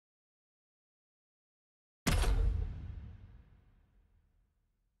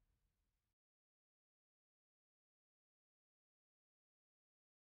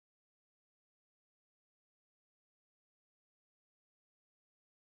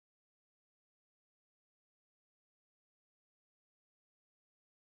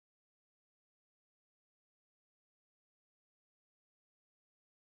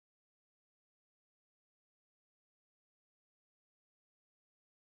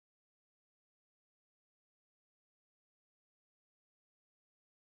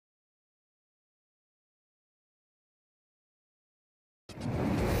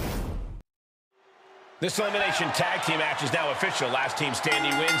This elimination tag team match is now official. Last team standing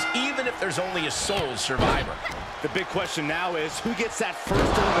wins, even if there's only a sole survivor. The big question now is, who gets that first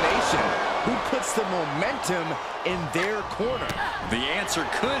elimination? Who puts the momentum in their corner? The answer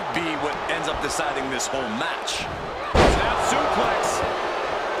could be what ends up deciding this whole match. Snap suplex.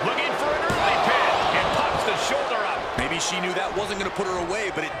 Looking for an early pin. And pops the shoulder up. Maybe she knew that wasn't going to put her away,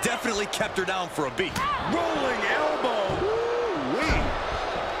 but it definitely kept her down for a beat. Rolling elbow. Woo-wee.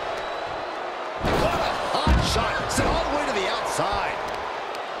 What a hot shot. Sent all the way to the outside.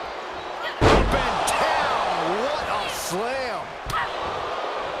 Up and down. What a slam.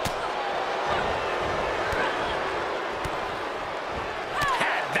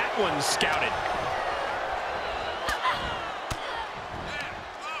 Had that one scouted.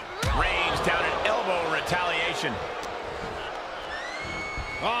 Range down an elbow in retaliation.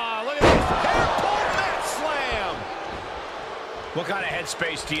 Ah, look at this. Airport mat slam. What kind of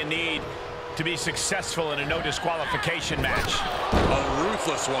headspace do you need to be successful in a no disqualification match? A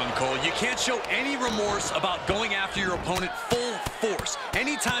ruthless one, Cole. You can't show any remorse about going after your opponent full force.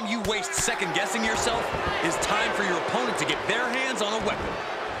 Anytime you waste second-guessing yourself, is time for your opponent to get their hands on a weapon.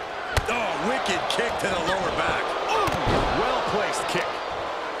 Oh, wicked kick to the lower back. Well-placed kick.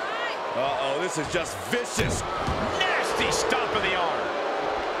 Uh-oh, this is just vicious. Nasty stomp of the arm.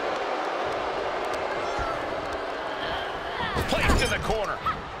 Placed in the corner.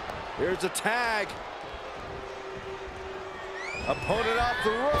 Here's a tag. Opponent off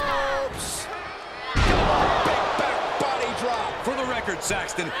the ropes. Big back body drop. For the record,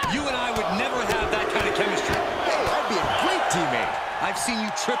 Saxton, you and I would never have that kind of chemistry. Hey, I'd be a great teammate. I've seen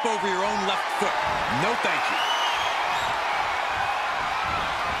you trip over your own left foot. No thank you.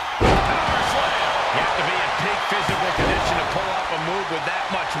 Power slam. You have to be in peak physical condition to pull off a move with that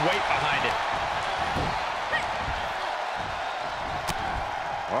much weight behind it.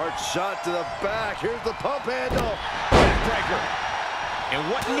 Hard shot to the back. Here's the pump handle. Backbreaker. And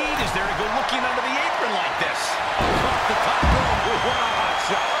what need is there to go looking under the apron like this? Across the top rope. What a hot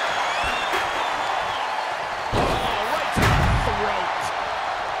shot. Oh, right to the throat.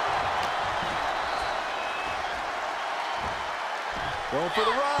 Going for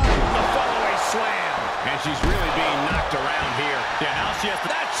the ride. The follow-away slam. And she's really being knocked around here. Yeah, now she has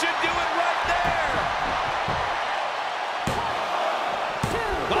to... That should do it right there.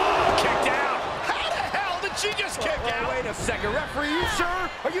 She just kicked out. Wait a second, referee, you sure?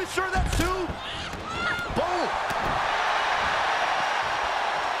 Are you sure that's two? Boom.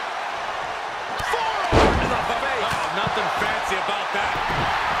 Forearm to the face. Oh, nothing fancy about that.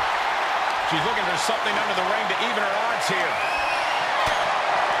 She's looking for something under the ring to even her odds here.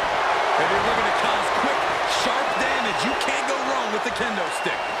 If you're looking to cause quick, sharp damage, you can't go wrong with the kendo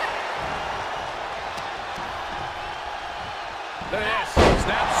stick. Look at this.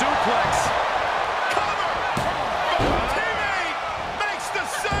 Snap suplex.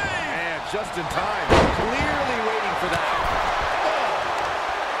 Just in time. Clearly waiting for that. Oh.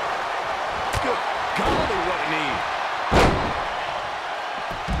 Good golly, what a knee.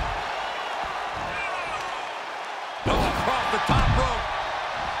 Oh, across the top rope.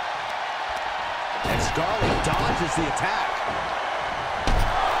 And Scarlett dodges the attack.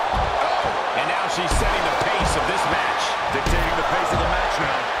 Oh. And now she's setting the pace of this match. Dictating the pace of the match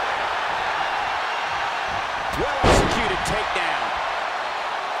now. Well-executed takedown.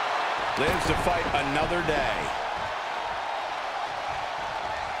 Lives to fight another day.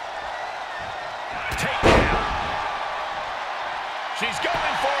 Takedown. She's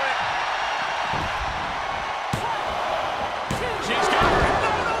going for it. She's got it.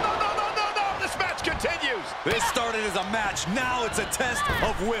 No. This match continues. This started as a match. Now it's a test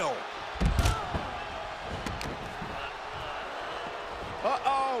of will.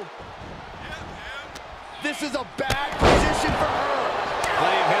 Uh-oh. This is a bad position for her.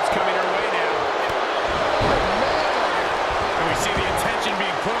 Plenty of hits coming her way now. And we see the attention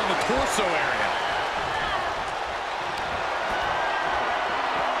being put on the torso area.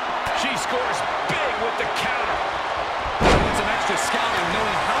 She scores big with the counter. With some extra scouting,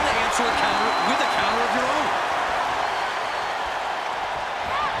 knowing how to answer a counter with a counter of your own.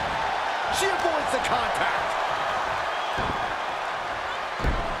 She avoids the contact.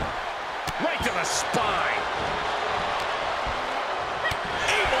 Right to the spine.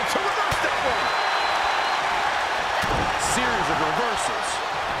 To reverse that one. Series of reversals.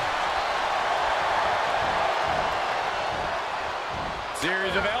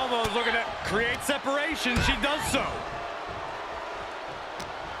 Series of elbows looking to create separation. She does so.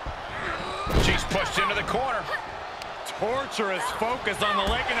 She's pushed into the corner. Torturous focus on the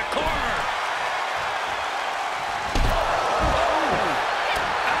leg in a corner.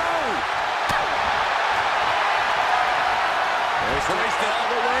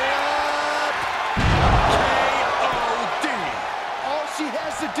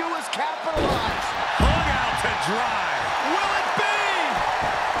 to do is capitalize. Hung out to dry. Will it be?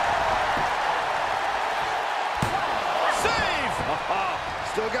 Save!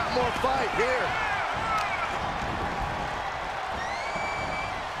 Still got more fight here.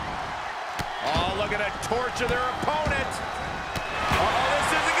 Oh, look at it, torture their opponent. Oh,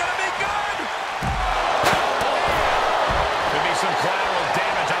 this isn't going to be good. Could be some collateral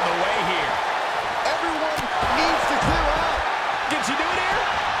damage on the way here. Everyone needs to clear out. Did she do it here?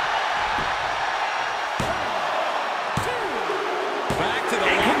 Back to the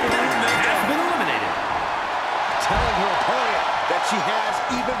locker room they go. Has been eliminated. Telling her opponent that she has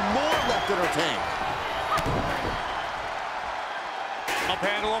even more left in her tank. Up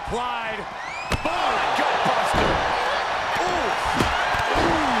handle applied. Boom! Gut buster. Ooh.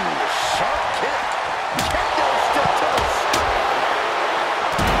 Ooh. Sharp kick. Kendo stick to the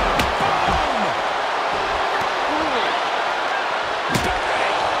boom! Ooh.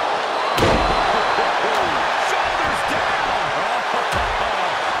 Shoulders down.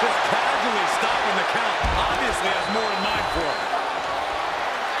 Just casually stopping the count. Obviously has more in mind for him.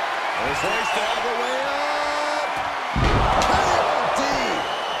 Hoisted all the way up. KOD.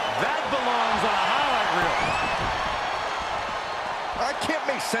 That belongs on a highlight reel. I can't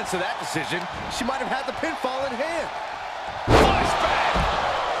make sense of that decision. She might have had the pinfall in hand. Flashback.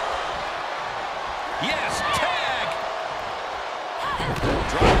 Yes, tag.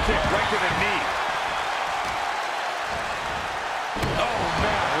 Drop kick right to the knee. Oh,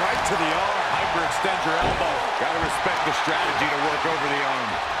 man, right to the arm. Hyperextend your elbow. Gotta respect the strategy to work over the arm.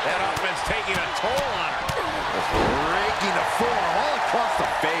 That offense taking a toll on her. Raking the forearm all across the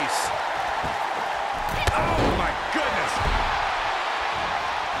face. Oh, my goodness.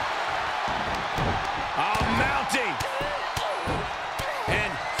 Oh, mounting.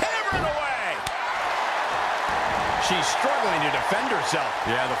 And hammering away. She's struggling to defend herself.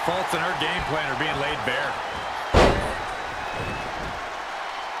 Yeah, the faults in her game plan are being laid bare.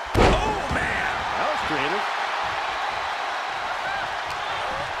 Oh, man. That was creative.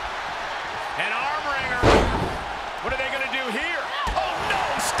 An arm wringer. What are they going to do here? Oh, no.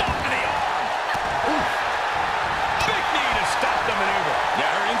 Stop to the arm. Oof. Big knee to stop the maneuver.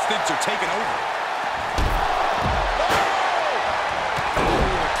 Yeah, her instincts are taking over.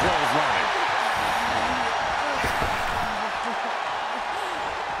 Close line.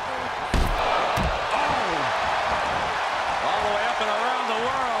 All the way up and around the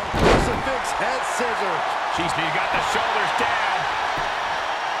world. Crucifix head scissor. She's got the shoulders down.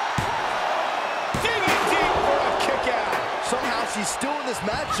 Digging deep for a kick out. Somehow she's still in this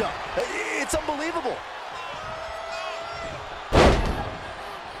matchup. It's unbelievable.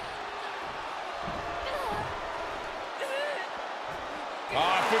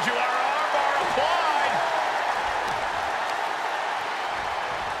 Fujiwara armbar applied.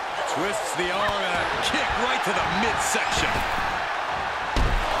 Twists the arm and a kick right to the midsection.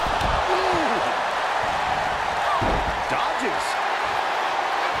 Dodges.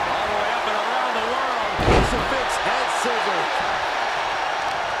 All the way up and around the world. Crucifix head scissor.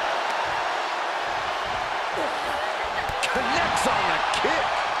 Connects on the kick.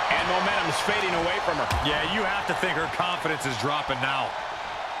 And momentum's fading away from her. Yeah, you have to think her confidence is dropping now.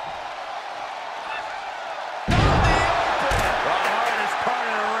 The hardest part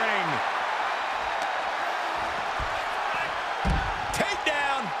of the ring.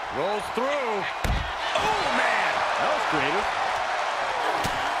 Takedown. Rolls through. Oh, man. That was creative.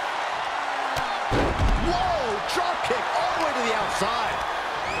 Whoa, drop kick all the way to the outside.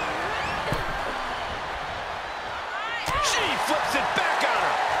 She flips it back on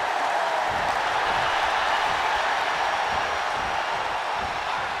her.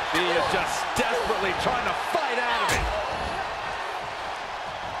 She is just desperately trying to fight out of it.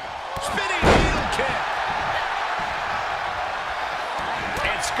 Spinning heel kick.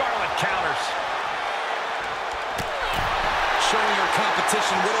 And Scarlett counters. Showing her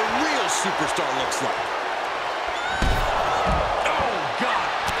competition what a real superstar looks like. Oh, God.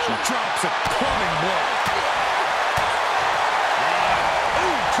 She drops a plumbing blow.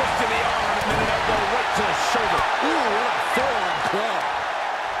 Ooh, twisting the arm and then an elbow right to the shoulder. Ooh, what a forearm club.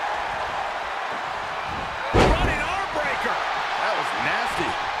 Running arm breaker. That was nasty.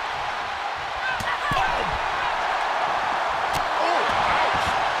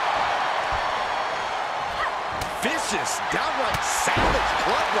 Vicious, downright savage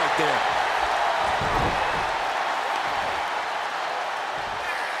club right there.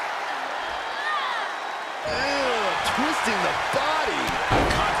 Ew, twisting the body.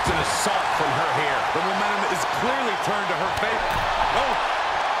 Constant assault from her here. The momentum is clearly turned to her favor. Oh,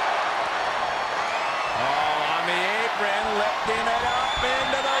 Oh, on the apron, lifting it up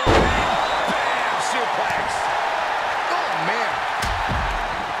into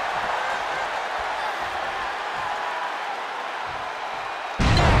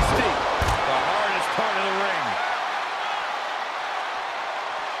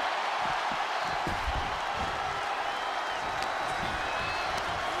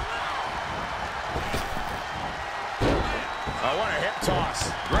toss.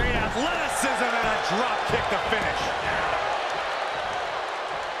 Great athleticism and a drop kick to finish.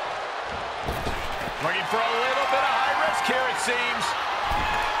 Looking for a little bit of high risk here, it seems.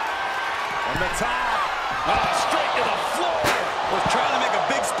 On the top. Straight to the floor. Was trying to make a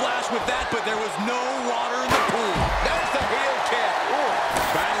big splash with that, but there was no water in the pool. There's the heel kick. Ooh.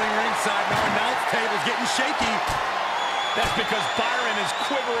 Battling ringside, now announce table's getting shaky. That's because Byron is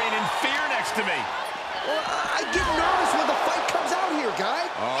quivering in fear next to me. Well, I get nervous when the fight comes out here, guy.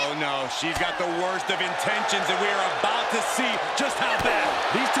 Oh, no. She's got the worst of intentions, and we are about to see just how bad.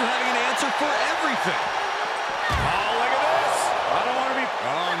 These two having an answer for everything. Oh, look at this. I don't want to be...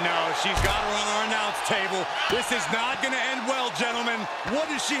 Oh, no. She's got her on our announce table. This is not going to end well, gentlemen. What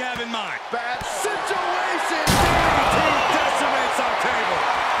does she have in mind? Bad situation. DDT decimates our table.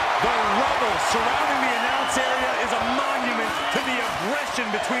 The rubble surrounding the announce area is a monument to the aggression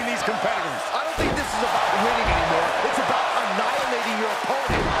between these competitors. I don't think this is about winning anymore. It's about annihilating your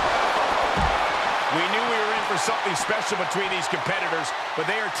opponent. We knew we were in for something special between these competitors, but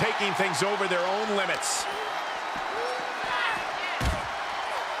they are taking things over their own limits.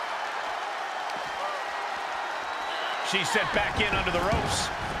 She's sent back in under the ropes.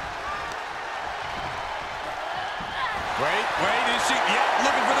 Wait, is she? Yep,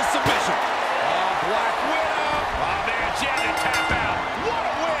 looking for the submission. Black Widow. Oh, man, she had to tap out. What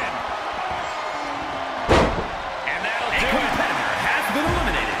a win. And that'll do it. A competitor has been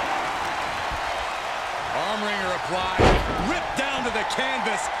eliminated. Arm wringer applied. Ripped down to the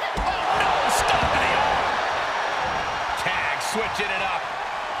canvas. Oh, no, stop to the arm. Tag, switching it up.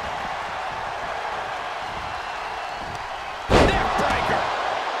 Neck breaker.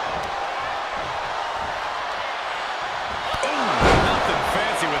 Nothing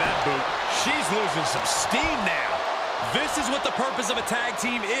fancy with that boot. She's losing some steam now. This is what the purpose of a tag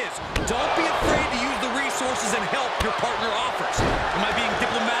team is. Don't be afraid to use the resources and help your partner offers. Am I being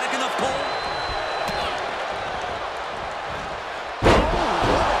diplomatic enough, Cole?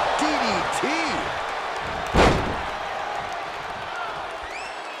 Oh, DDT.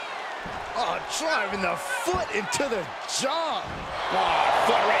 Oh, driving the foot into the jaw. Oh,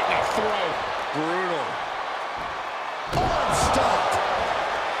 foot right in the throat. Brutal. Arm stopped.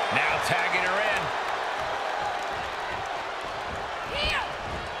 Now tagging her in.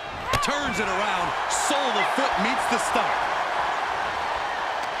 Turns it around. Sole of the foot meets the stomach.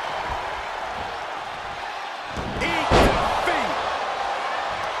 Eat defeat.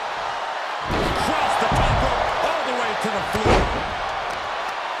 Cross the top rope all the way to the floor.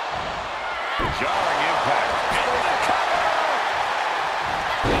 Jarring impact.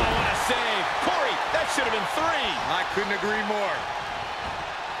 Oh, what a save. Corey, that should have been 3. I couldn't agree more.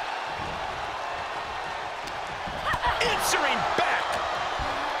 Answering back.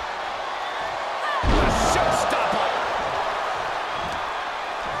 What a showstopper.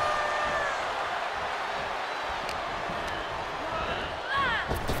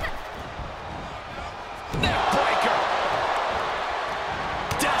 Neck breaker.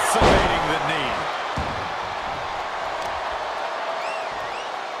 Decimating the knee.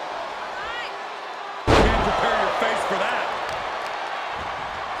 Can't prepare your face for that.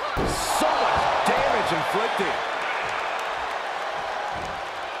 So much damage inflicted.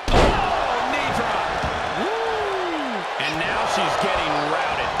 And now she's getting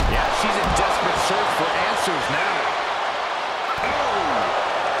routed. Yeah, she's in desperate search for answers now. Oh!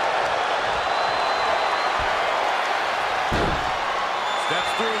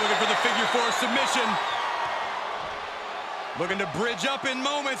 Steps through, looking for the figure 4 submission. Looking to bridge up in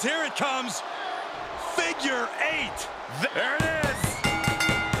moments. Here it comes. Figure 8. There it is.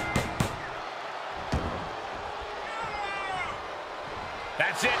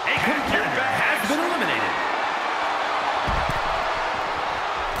 That's it. A competitor has been eliminated.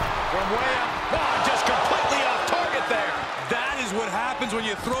 From way up. Oh, just completely off target there. That is what happens when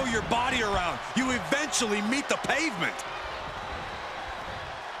you throw your body around. You eventually meet the pavement.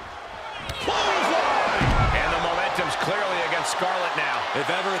 Clothesline! And the momentum's clearly against Scarlett now.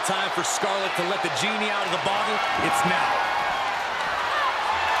 If ever a time for Scarlett to let the genie out of the bottle, it's now.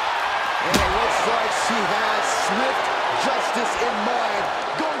 And it looks like she has swift justice in mind,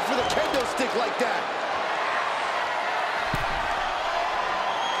 going for the kendo stick like that.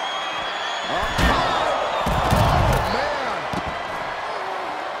 Oh, man.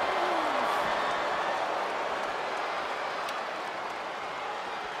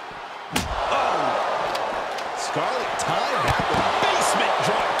 Oh. Scarlett timed that one. Basement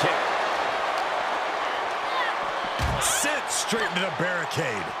drop kick. Sent straight into the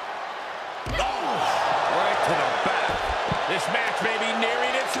barricade. Oh, right to the back. This match may be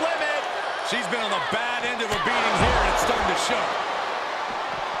nearing its limit. She's been on the bad end of a beating here, and it's starting to show.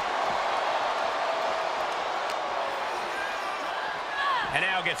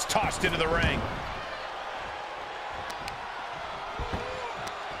 gets tossed into the ring.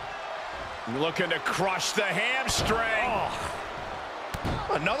 Looking to crush the hamstring. Oh.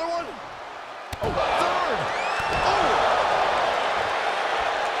 Another one? Oh, third! Oh!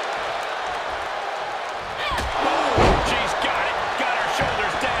 She's got it. Got her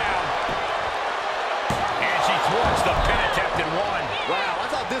shoulders down. And she thwarts the pin attempt in one. Wow,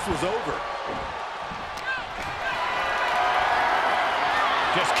 I thought this was over.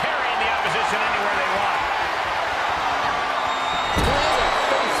 Just carrying the opposition anywhere they want.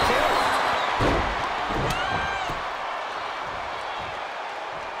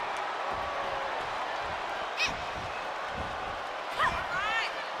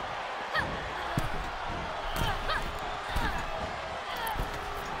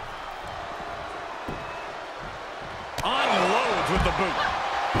 Unloads with the boot.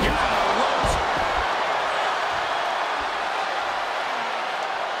 Got the ropes.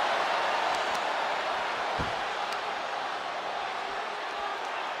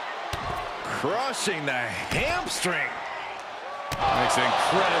 Crushing the hamstring. Makes it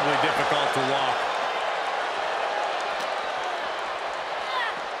incredibly difficult to walk.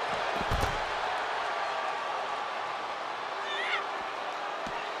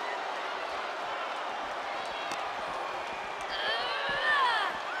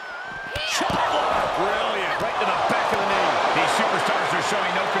 Brilliant. Right to the back of the knee. These superstars are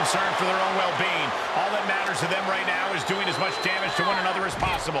showing no concern for their own well-being. All that matters to them right now is doing as much damage to one another as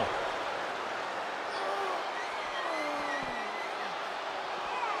possible.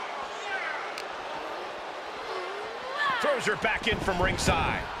 Throws her back in from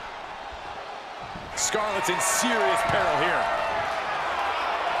ringside. Scarlett's in serious peril here.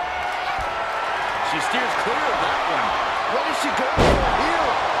 She steers clear of that one. What is she going for here?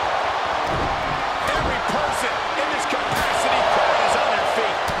 Every person in this capacity is on their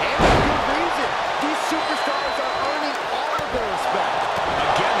feet. And for good reason. These superstars are earning all of their respect.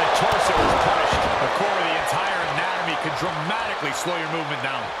 Again, the torso is punished. The core of the entire anatomy could dramatically slow your movement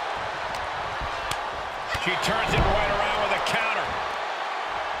down. She turns it right around with a counter.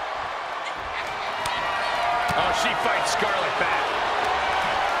 Oh, she fights Scarlett back.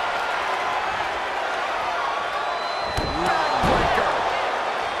 Backbreaker.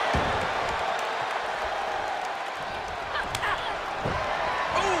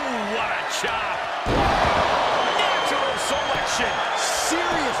 Ooh, what a chop. Natural selection.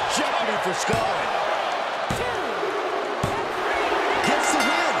 Serious jeopardy for Scarlett. Gets the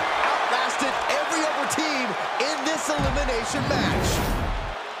win. Outlasted every other team in this elimination match.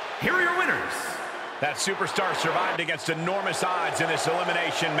 Here are your winners. That superstar survived against enormous odds in this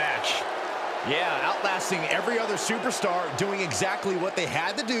elimination match. Yeah, outlasting every other superstar, doing exactly what they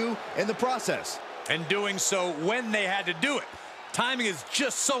had to do in the process. And doing so when they had to do it. Timing is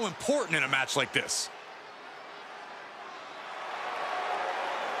just so important in a match like this.